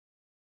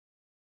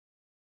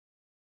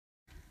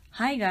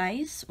Hi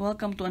guys!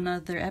 Welcome to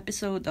another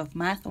episode of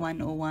Math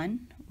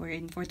 101,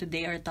 wherein for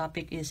today our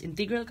topic is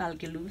integral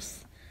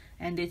calculus,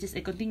 and this is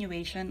a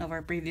continuation of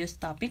our previous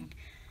topic,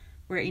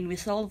 wherein we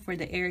solve for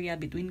the area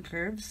between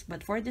curves,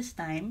 but for this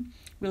time,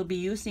 we'll be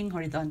using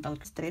horizontal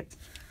strips.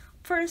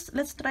 First,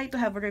 let's try to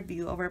have a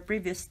review of our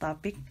previous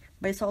topic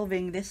by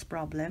solving this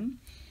problem.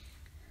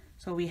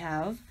 So we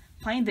have,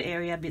 find the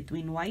area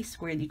between y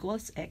squared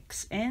equals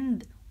x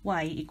and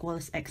y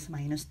equals x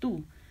minus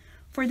 2.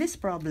 For this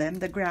problem,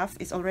 the graph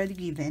is already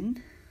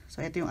given. So,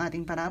 ito yung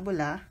ating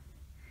parabola.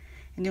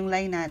 And yung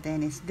line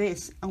natin is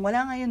this. Ang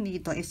wala ngayon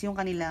dito is yung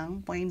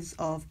kanilang points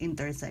of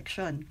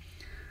intersection.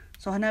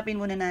 So, hanapin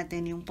muna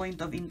natin yung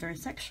point of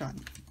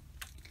intersection.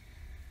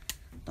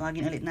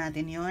 Tawagin ulit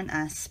natin yon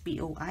as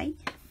POI.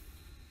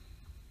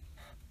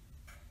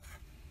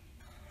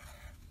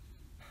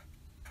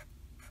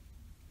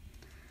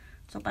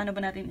 So, paano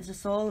ba natin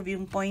isa-solve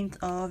yung point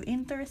of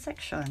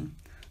intersection?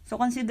 So,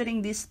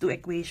 considering these two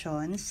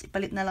equations,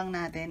 ipalit na lang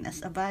natin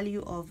as a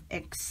value of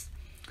x,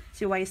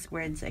 si y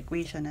squared sa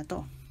equation na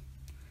to.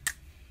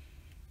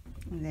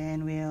 And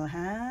then, we'll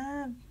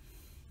have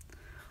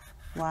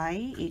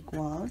y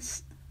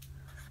equals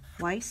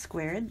y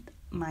squared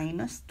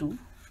minus 2.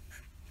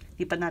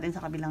 Lipat natin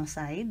sa kabilang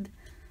side.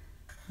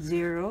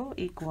 0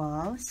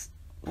 equals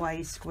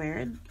y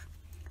squared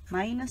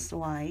minus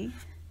y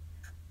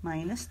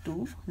minus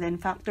 2. Then,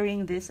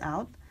 factoring this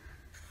out,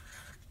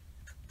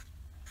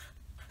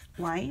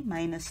 y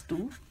minus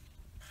 2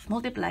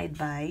 multiplied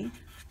by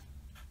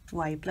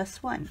y plus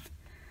 1.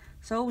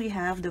 So, we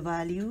have the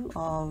value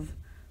of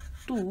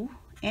 2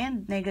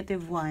 and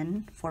negative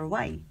 1 for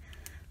y.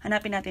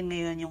 Hanapin natin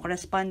ngayon yung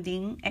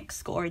corresponding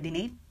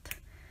x-coordinate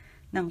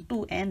ng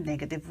 2 and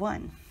negative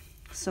 1.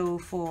 So,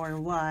 for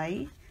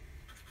y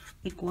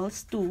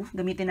equals 2,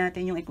 gamitin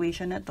natin yung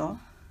equation na to.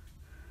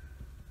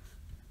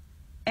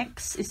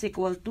 X is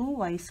equal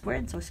to y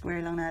squared. So,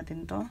 square lang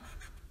natin to.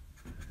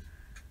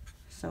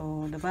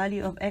 So, the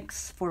value of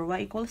x for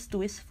y equals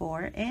 2 is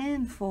 4.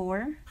 And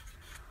for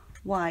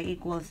y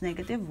equals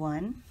negative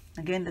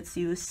 1, again, let's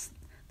use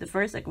the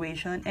first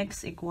equation.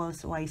 X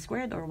equals y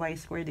squared or y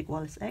squared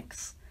equals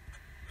x.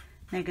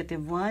 Negative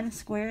 1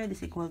 squared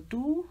is equal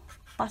to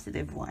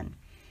positive 1.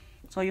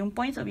 So, yung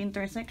points of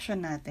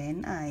intersection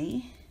natin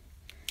ay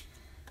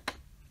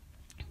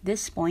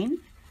this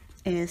point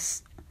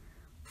is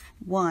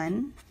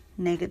 1,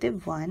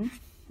 negative 1.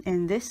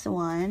 And this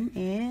one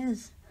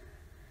is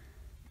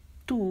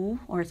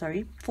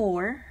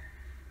 4,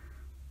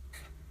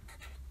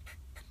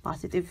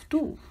 positive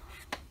 2.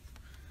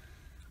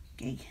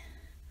 Okay.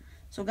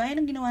 So, gaya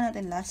ng ginawa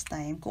natin last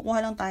time,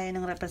 kukuha lang tayo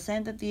ng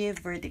representative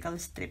vertical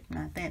strip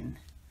natin.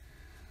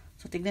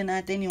 So, tignan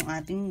natin yung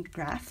ating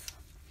graph.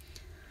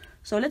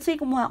 So, let's say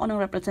kumuha ako ng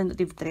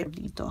representative strip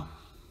dito.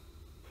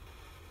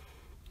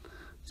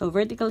 So,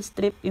 vertical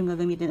strip yung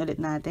gagamitin ulit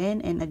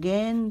natin. And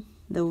again,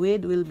 the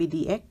width will be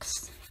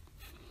dx.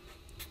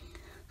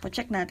 So,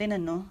 check natin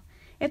ano.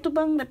 Ito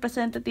bang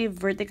representative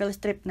vertical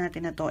strip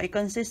natin na to ay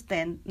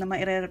consistent na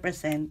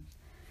maire-represent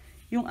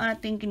yung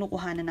ating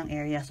kinukuhanan ng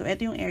area. So,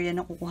 ito yung area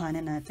na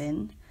kukuhanan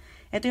natin.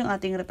 Ito yung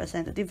ating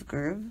representative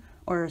curve,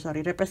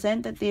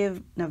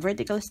 representative na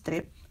vertical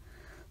strip.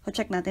 So,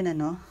 check natin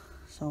ano.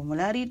 So,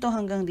 mula rito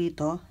hanggang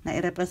dito,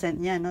 na-represent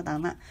niya, no?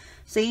 Tama.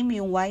 Same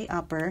yung y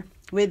upper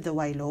with the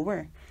y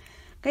lower.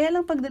 Kaya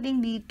lang pagdating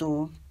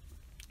dito,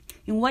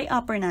 yung y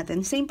upper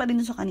natin, same pa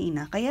rin sa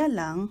kanina. Kaya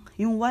lang,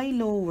 yung y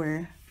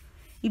lower,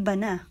 iba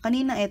na.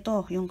 Kanina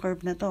ito, yung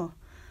curve na to.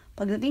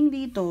 Pagdating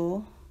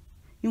dito,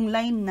 yung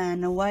line na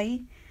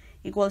y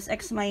equals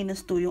x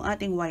minus 2, yung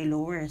ating y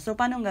lower. So,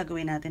 paano ang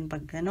gagawin natin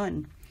pag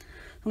ganon?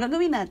 Ang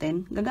gagawin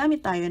natin,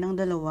 gagamit tayo ng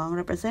dalawang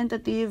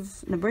representative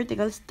na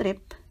vertical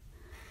strip,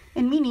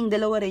 and meaning,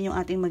 dalawa rin yung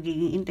ating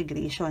magiging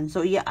integration.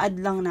 So, i-add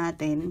lang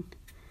natin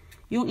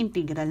yung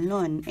integral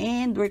nun.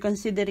 And we're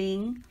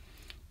considering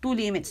two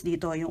limits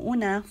dito. Yung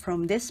una,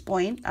 from this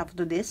point up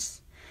to this.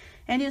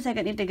 And yung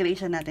second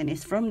integration natin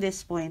is from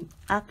this point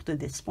up to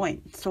this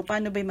point. So,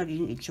 paano ba yung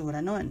magiging itsura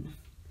nun?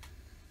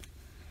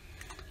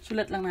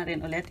 Sulat lang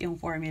natin ulit yung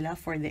formula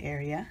for the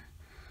area.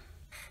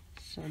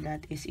 So,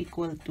 that is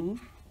equal to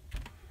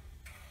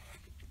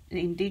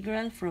the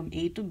integral from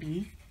a to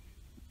b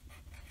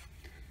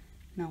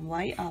ng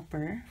y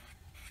upper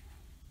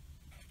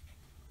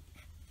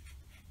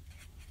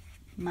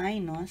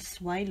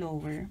minus y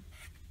lower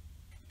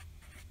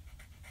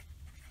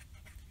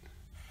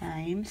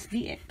times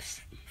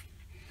dx.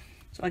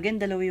 So,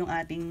 again, dalawa yung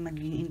ating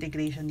magiging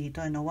integration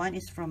dito. No? One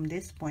is from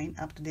this point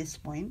up to this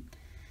point.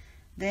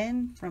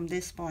 Then, from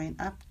this point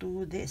up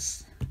to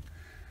this.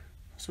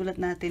 Sulat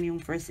natin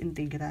yung first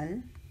integral.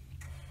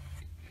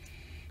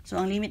 So,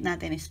 ang limit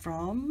natin is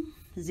from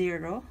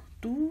 0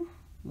 to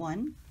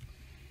 1.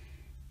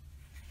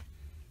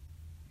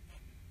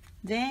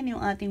 Then,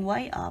 yung ating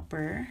y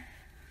upper.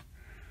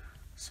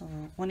 So,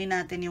 kunin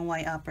natin yung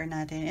y upper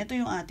natin. Ito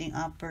yung ating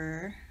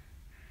upper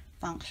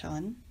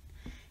function.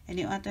 And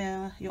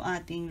yung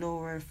ating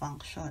lower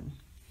function.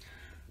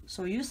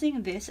 So,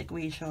 using this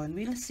equation,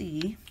 we'll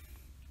see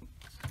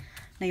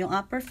na yung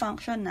upper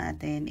function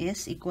natin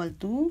is equal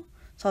to,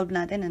 solve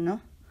natin ano?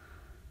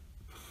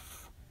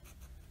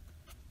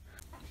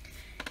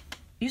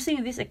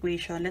 Using this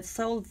equation, let's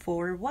solve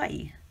for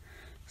y.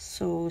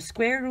 So,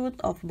 square root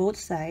of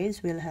both sides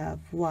will have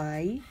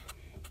y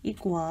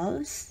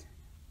equals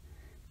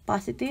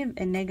positive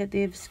and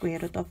negative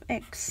square root of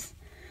x.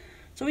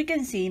 So, we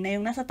can see na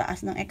yung nasa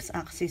taas ng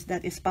x-axis,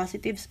 that is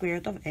positive square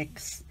root of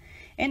x.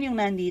 And yung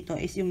nandito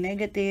is yung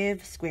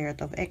negative square root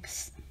of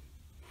x.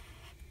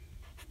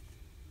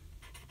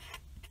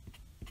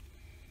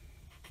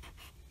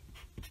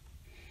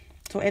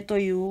 So, ito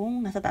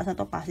yung nasa taas na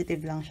to,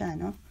 positive lang siya,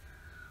 no?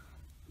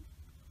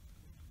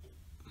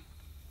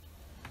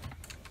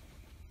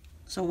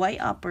 So, y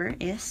upper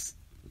is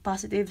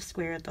positive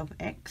square root of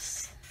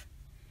x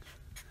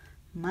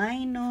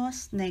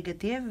minus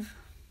negative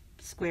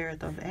square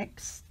root of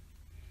x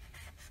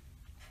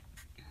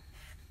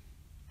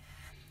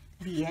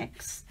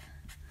dx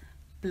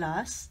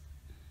plus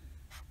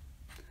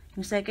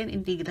yung second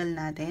integral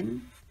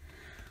natin.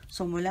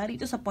 So, mula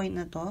dito sa point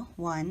na to,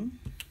 1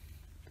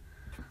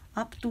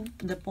 up to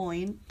the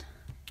point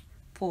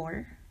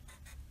 4,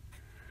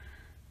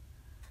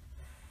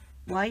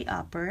 y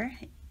upper,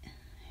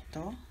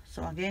 ito.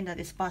 So, again, that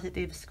is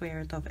positive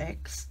square root of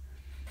x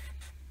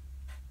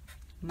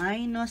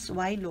minus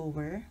y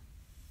lower.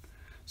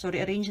 So,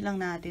 rearrange lang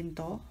natin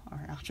to,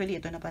 or actually,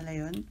 ito na pala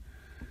yun,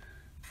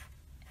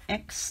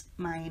 x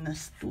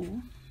minus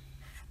 2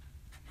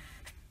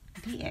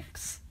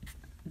 dx.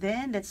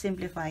 Then, let's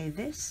simplify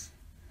this.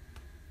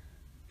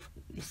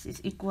 This is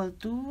equal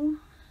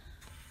to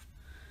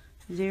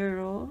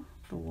 0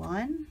 to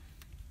 1,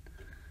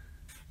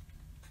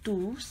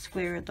 2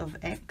 square root of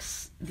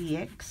x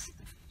dx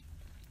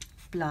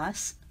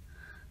plus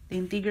the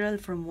integral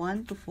from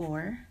 1 to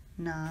 4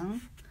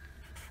 ng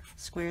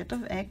square root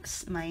of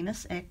x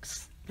minus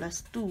x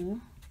plus 2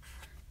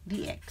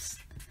 dx.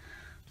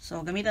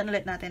 So, gamitan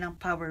ulit natin ang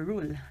power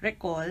rule.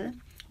 Recall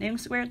na yung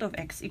square root of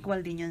x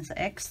equal din yun sa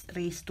x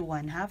raised to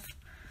 1/2.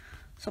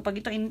 So, pag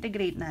ito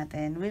integrate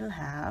natin, we'll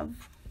have,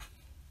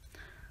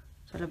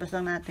 so labas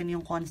lang natin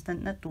yung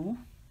constant na 2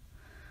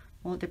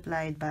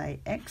 multiplied by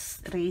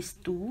x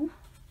raised to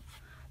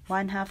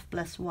 1/2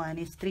 plus 1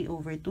 is 3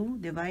 over 2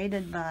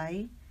 divided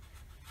by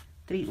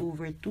 3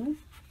 over 2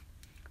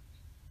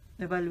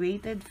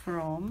 evaluated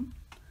from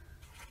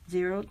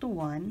 0 to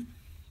 1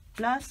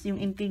 plus yung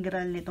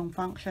integral nitong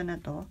function na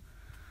to,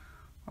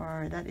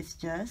 or that is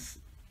just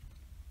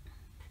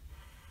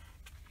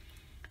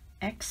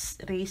x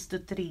raised to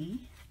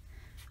 3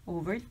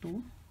 over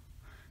 2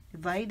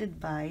 divided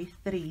by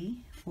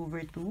 3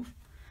 over 2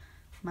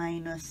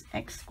 minus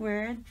x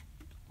squared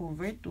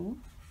over 2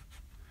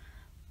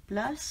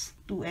 plus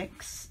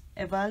 2x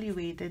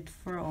evaluated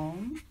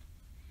from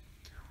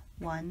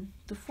 1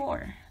 to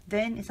 4.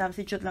 Then,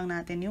 isubstitute lang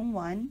natin yung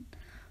 1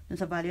 dun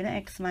sa value na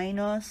x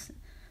minus,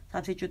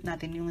 substitute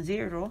natin yung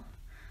 0.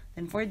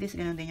 Then, for this,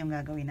 ganun din yung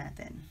gagawin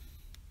natin.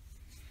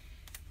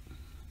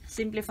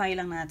 Simplify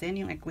lang natin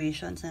yung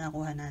equations na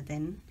nakuha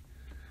natin.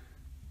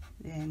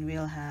 Then,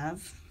 we'll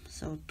have,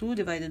 so 2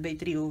 divided by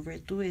 3 over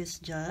 2 is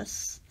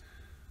just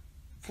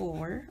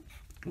 4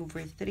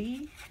 over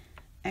 3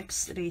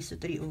 x raised to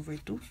 3 over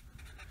 2.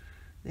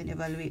 Then,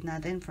 evaluate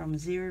natin from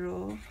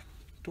 0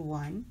 to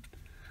 1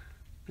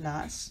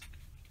 plus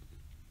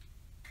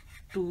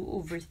 2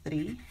 over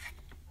 3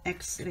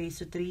 x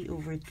raised to 3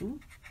 over 2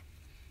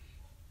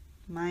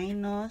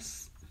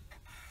 minus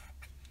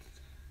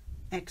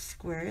x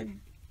squared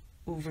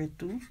over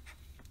 2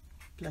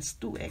 plus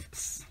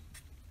 2x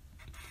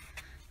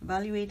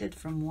evaluated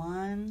from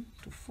 1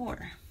 to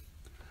 4.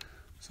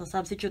 So,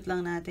 substitute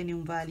lang natin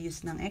yung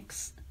values ng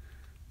x.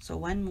 So,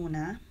 1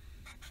 muna.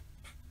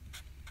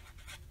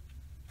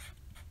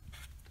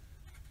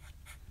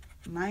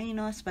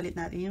 Minus, palit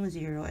natin yung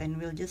 0.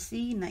 And we'll just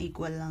see na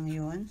equal lang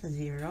yon sa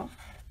 0.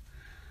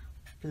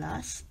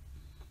 Plus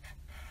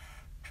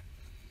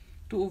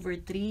 2 over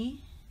 3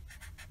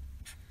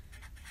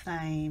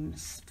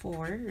 times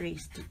 4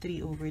 raised to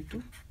 3 over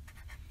 2.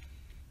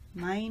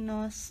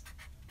 Minus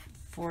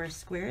 4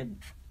 squared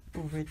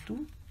over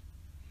 2.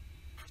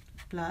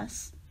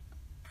 Plus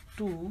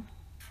 2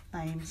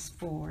 times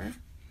 4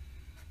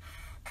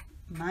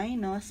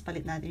 minus,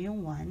 palit natin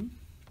yung 1,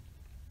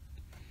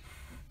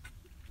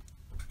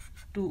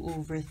 2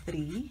 over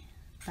 3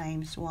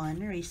 times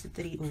 1 raised to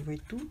 3 over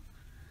 2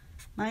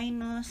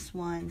 minus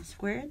 1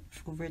 squared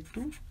over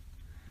 2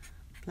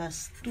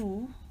 plus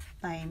 2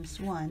 times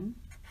 1.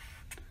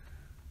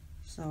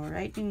 So,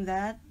 writing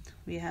that,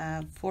 we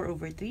have 4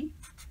 over 3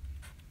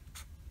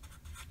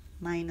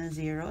 minus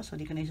 0. So,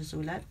 di ko na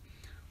isusulat.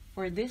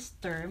 For this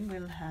term,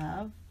 we'll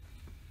have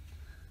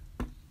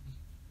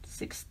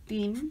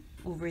 16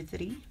 over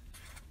 3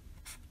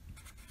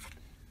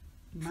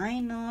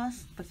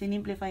 minus, pag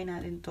sinimplify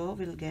natin to,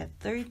 we'll get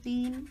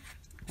 13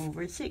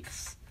 over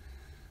 6.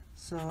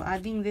 So,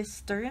 adding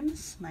these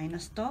terms,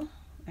 minus to,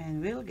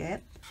 and we'll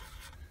get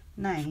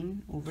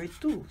 9 over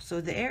 2. So,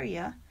 the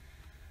area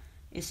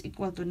is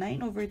equal to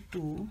 9 over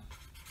 2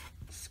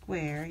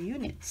 square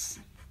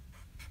units.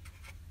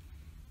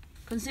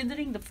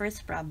 Considering the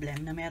first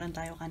problem na meron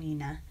tayo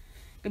kanina,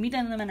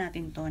 gamitan na naman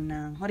natin to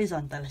ng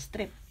horizontal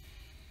strip.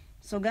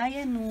 So,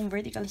 gaya nung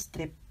vertical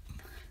strip,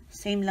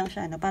 same lang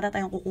siya, no? Para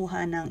tayong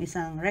kukuha ng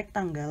isang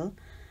rectangle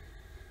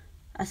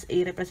as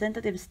a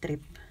representative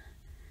strip.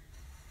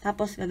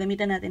 Tapos,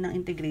 gagamitan natin ng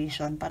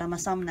integration para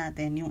masum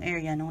natin yung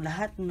area ng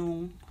lahat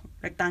ng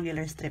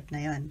rectangular strip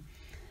na yon.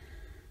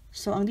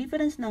 So, ang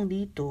difference lang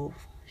dito,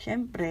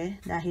 syempre,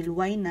 dahil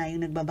y na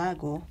yung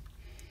nagbabago,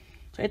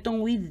 so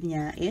itong width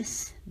niya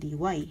is dy.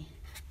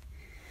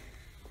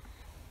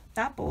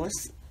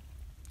 Tapos,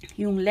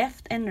 yung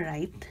left and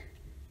right,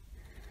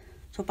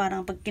 so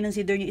parang pag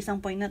kinonsider nyo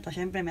isang point na to,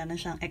 syempre meron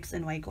siyang x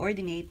and y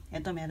coordinate,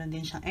 ito meron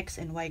din siyang x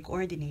and y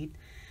coordinate.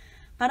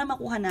 Para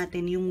makuha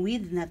natin yung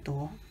width na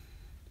to,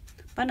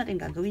 paano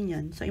natin gagawin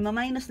yun? So,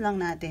 ima-minus lang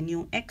natin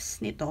yung x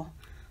nito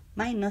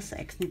minus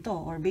sa x nito.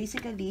 Or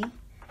basically,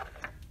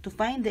 to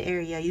find the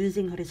area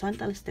using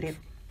horizontal strip,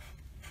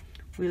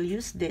 we'll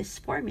use this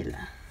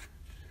formula.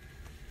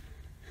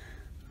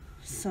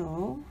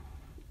 So,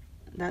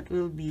 that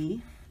will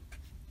be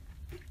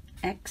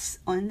x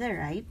on the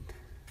right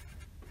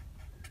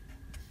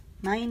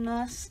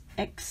minus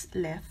x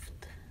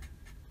left,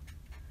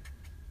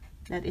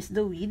 that is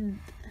the width,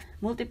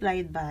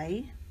 multiplied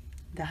by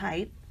the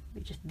height,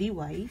 which is dy,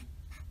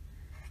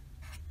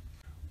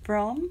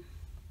 from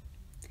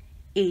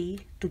A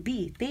to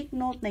B. Take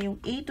note na yung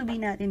A to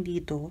B natin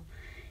dito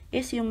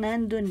is yung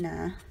nandun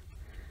na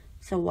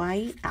sa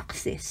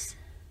y-axis.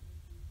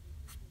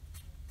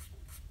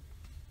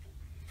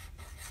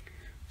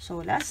 So,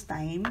 last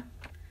time,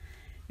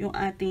 yung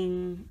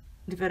ating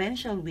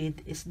differential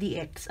width is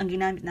dx. Ang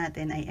ginamit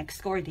natin ay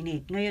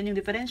x-coordinate. Ngayon, yung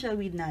differential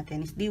width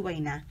natin is dy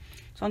na.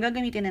 So, ang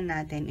gagamitin na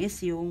natin is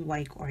yung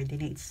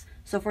y-coordinates.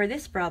 So, for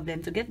this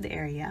problem, to get the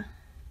area,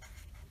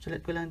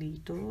 sulat ko lang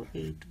dito,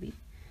 A to B.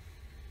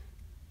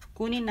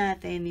 Kunin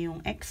natin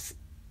yung x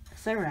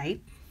sa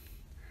right,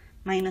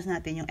 minus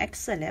natin yung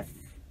x sa left,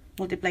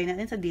 multiply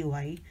natin sa dy,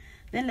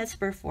 then let's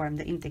perform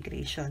the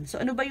integration.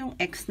 So, ano ba yung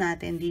x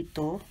natin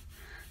dito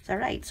sa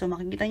right? So,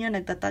 makikita nyo,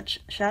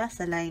 nagtatouch siya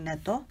sa line na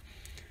to.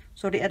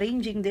 So,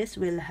 rearranging this,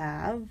 we'll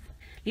have,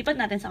 lipat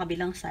natin sa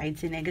kabilang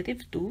side si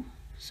negative 2.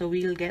 So,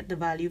 we'll get the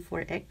value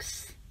for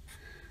x,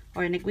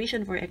 or an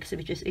equation for x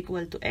which is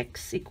equal to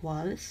x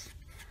equals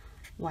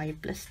y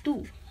plus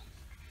 2.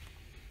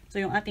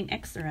 So, yung ating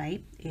x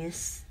right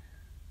is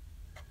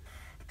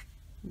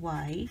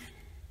y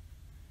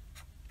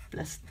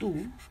plus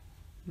 2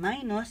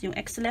 minus yung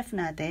x left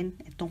natin,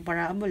 itong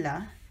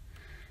parabola,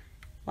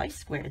 y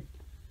squared,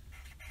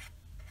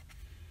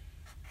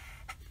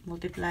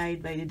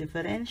 multiplied by the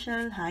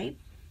differential height,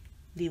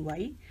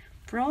 dy,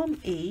 from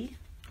A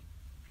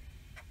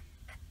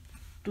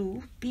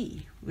to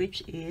B,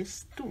 which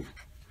is 2.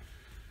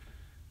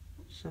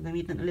 So,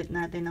 gamitin ulit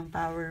natin ang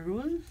power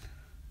rule.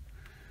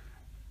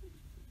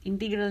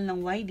 Integral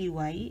ng y dy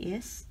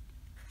is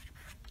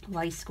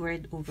y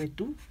squared over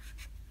 2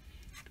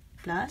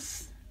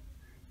 plus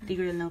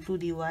integral ng 2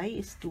 dy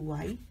is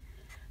 2y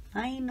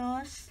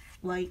minus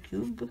y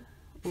cube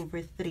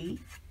over 3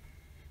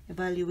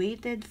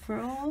 evaluated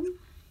from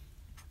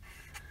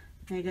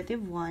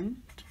negative 1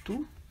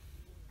 to 2.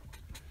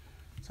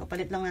 So,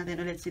 palit lang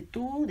natin ulit si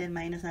 2, then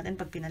minus natin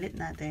pag pinalit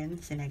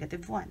natin si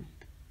negative 1.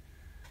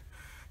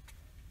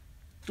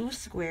 2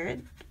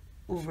 squared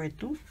over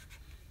 2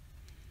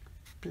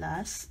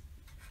 plus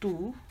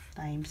 2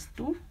 times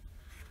 2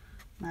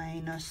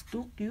 minus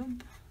 2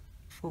 cube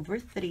over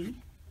 3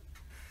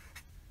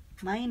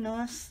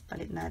 minus,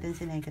 palit natin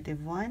si negative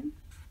 1,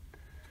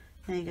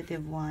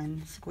 negative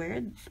 1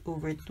 squared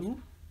over 2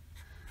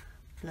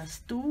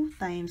 plus 2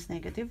 times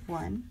negative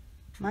 1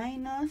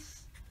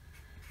 minus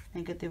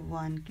negative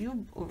 1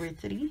 cube over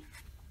 3,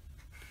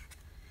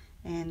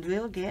 and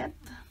we'll get,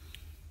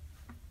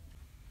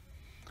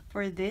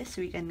 for this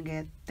we can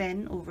get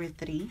 10 over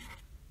 3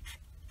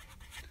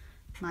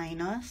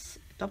 minus,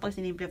 ito pag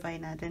sinimplify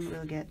natin,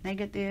 we'll get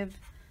negative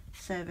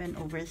 7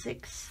 over 6.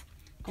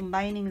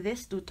 Combining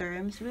these two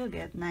terms, we'll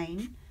get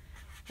 9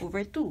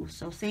 over 2.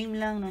 So, same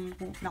lang nung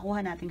nakuha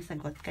nating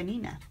sagot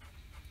kanina.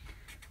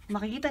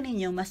 Makikita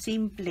ninyo, mas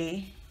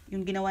simple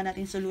yung ginawa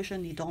nating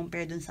solution dito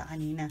compared dun sa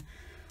kanina.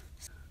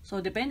 So,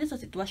 depende sa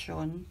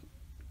sitwasyon,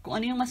 kung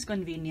ano yung mas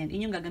convenient,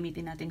 yun yung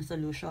gagamitin nating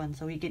solution.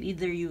 So, we can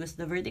either use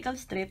the vertical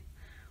strip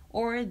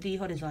or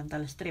the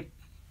horizontal strip.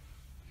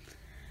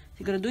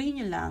 Siguraduhin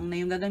nyo lang na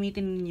yung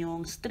gagamitin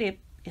ninyong strip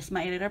is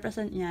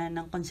mai-represent niya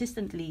ng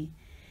consistently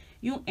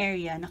yung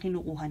area na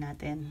kinukuha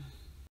natin.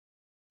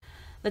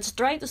 Let's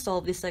try to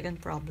solve this second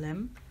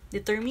problem.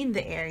 Determine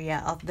the area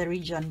of the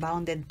region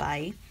bounded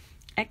by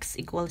x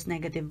equals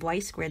negative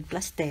y squared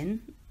plus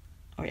 10,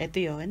 or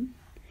ito yun,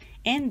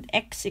 and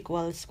x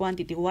equals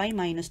quantity y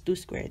minus 2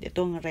 squared,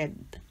 itong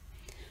red.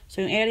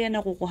 So, yung area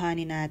na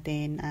kukuhanin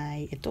natin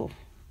ay ito.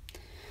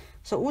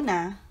 So,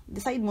 una,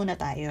 decide muna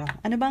tayo.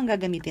 Ano ba ang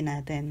gagamitin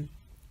natin?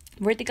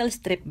 Vertical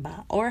strip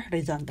ba or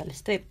horizontal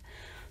strip?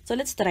 So,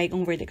 let's try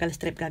kung vertical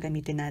strip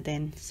gagamitin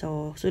natin.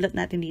 So, sulat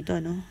natin dito,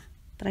 no?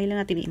 Try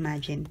lang natin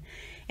i-imagine.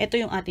 Ito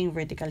yung ating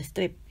vertical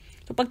strip.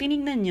 So, pag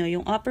tinignan nyo,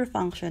 yung upper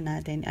function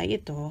natin ay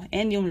ito,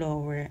 and yung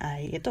lower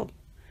ay ito.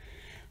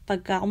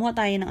 Pagka kumuha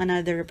tayo ng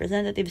another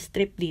representative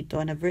strip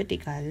dito na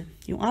vertical,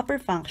 yung upper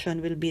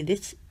function will be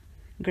this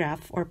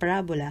graph or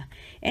parabola,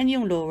 and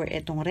yung lower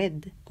itong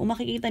red. Kung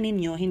makikita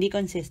ninyo, hindi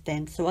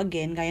consistent. So,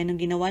 again, gaya ng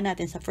ginawa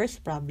natin sa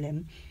first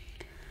problem,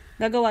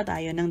 gagawa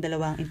tayo ng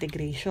dalawang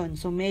integration.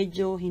 So,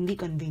 medyo hindi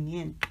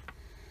convenient.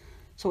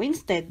 So,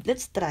 instead,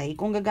 let's try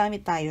kung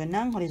gagamit tayo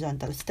ng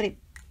horizontal strip.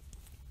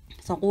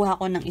 So, kuha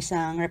ko ng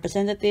isang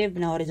representative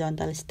na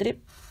horizontal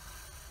strip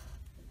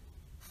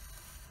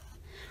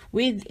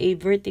with a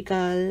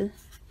vertical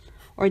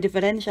or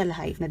differential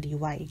height na dy.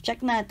 Check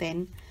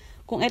natin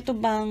kung ito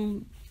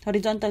bang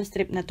horizontal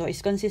strip na to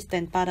is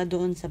consistent para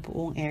doon sa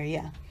buong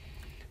area.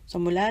 So,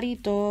 mula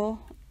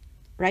rito,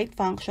 right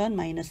function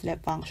minus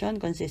left function,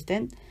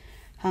 consistent,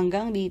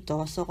 hanggang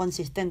dito, so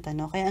consistent,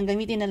 ano? Kaya ang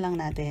gamitin na lang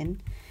natin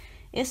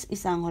is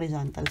isang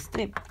horizontal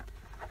strip.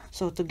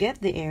 So, to get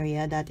the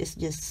area, that is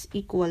just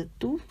equal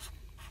to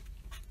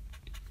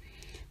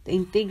the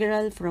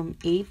integral from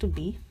A to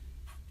B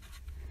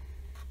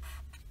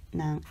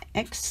ng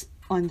x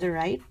on the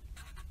right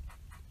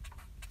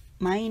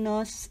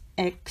minus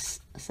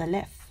x sa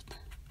left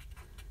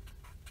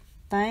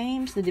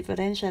times the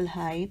differential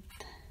height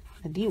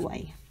na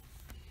dy.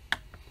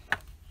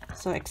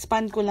 So,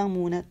 expand ko lang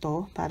muna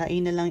to para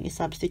na lang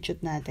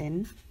i-substitute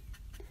natin.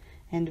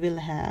 And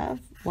we'll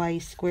have y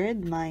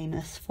squared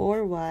minus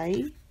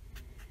 4y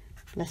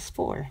plus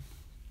 4.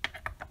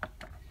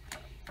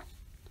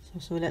 So,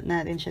 sulat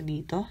natin siya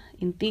dito.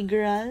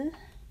 Integral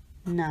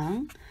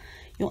ng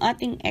yung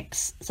ating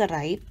x sa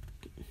right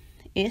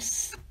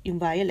is yung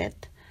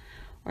violet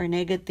or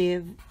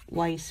negative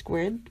y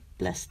squared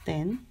plus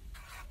 10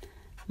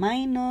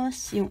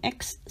 minus yung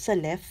x sa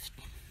left,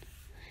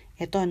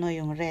 ito no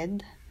yung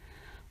red,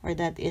 or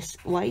that is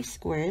y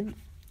squared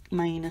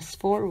minus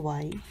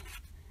 4y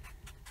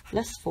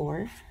plus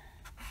 4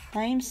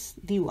 times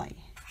dy.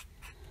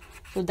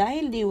 So,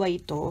 dahil dy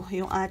ito,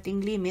 yung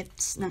ating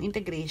limits ng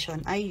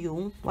integration ay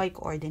yung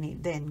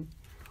y-coordinate din.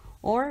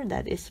 Or,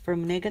 that is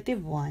from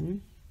negative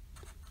 1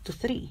 to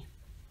 3.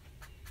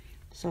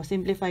 So,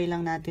 simplify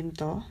lang natin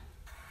to.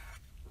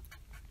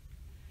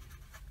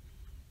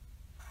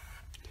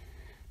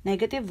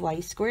 Negative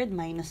y squared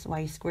minus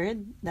y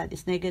squared, that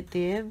is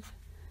negative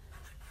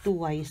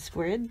 2y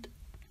squared.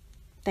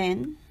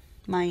 10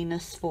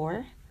 minus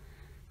 4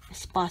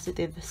 is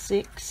positive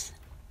 6.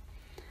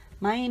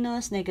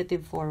 Minus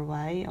negative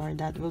 4y, or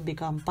that will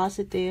become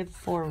positive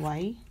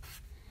 4y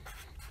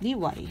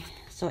dy.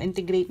 So,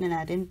 integrate na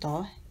natin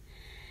to.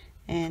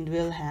 And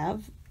we'll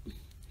have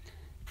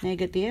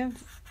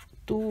negative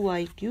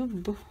 2y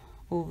cubed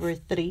over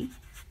 3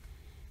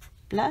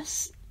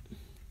 plus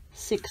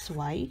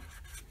 6y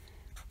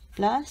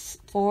plus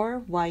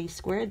 4y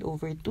squared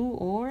over 2,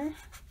 or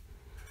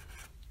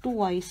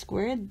 2y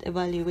squared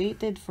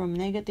evaluated from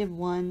negative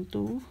 1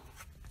 to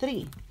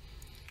 3.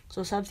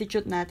 So,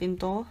 substitute natin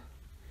to.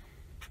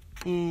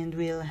 And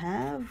we'll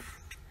have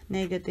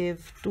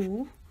negative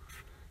 2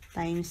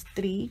 times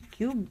 3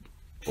 cubed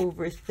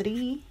over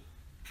 3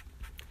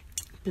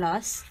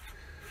 plus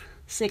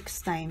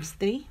 6 times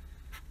 3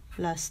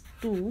 plus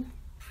 2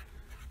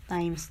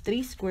 times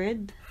 3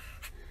 squared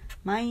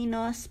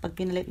minus, pag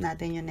pinalit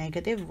natin yung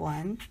negative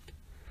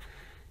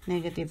 1,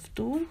 negative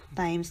 2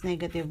 times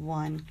negative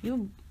 1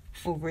 cubed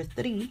over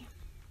 3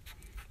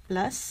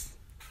 plus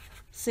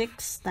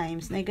 6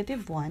 times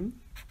negative 1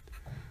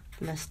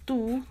 plus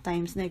 2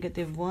 times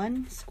negative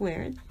 1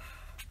 squared.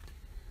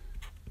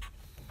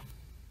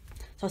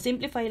 So,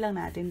 simplify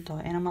lang natin to.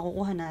 And ang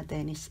makukuha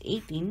natin is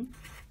 18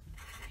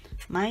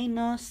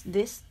 minus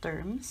these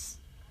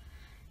terms.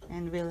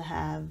 And we'll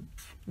have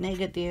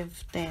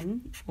negative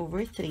 10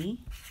 over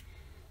 3.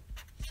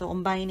 So,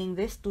 combining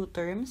these two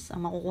terms,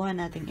 ang makukuha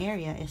nating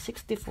area is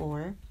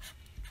 64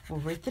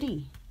 over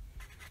 3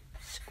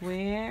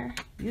 square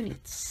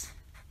units.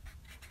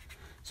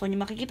 So,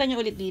 makikita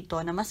nyo ulit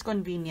dito na mas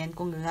convenient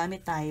kung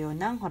gagamit tayo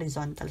ng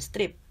horizontal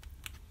strip.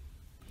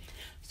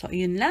 So,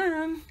 yun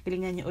lang.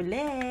 Pilingan nyo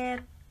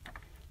ulit.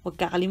 Huwag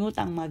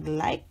kakalimutang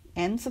mag-like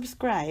and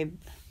subscribe.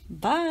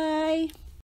 Bye!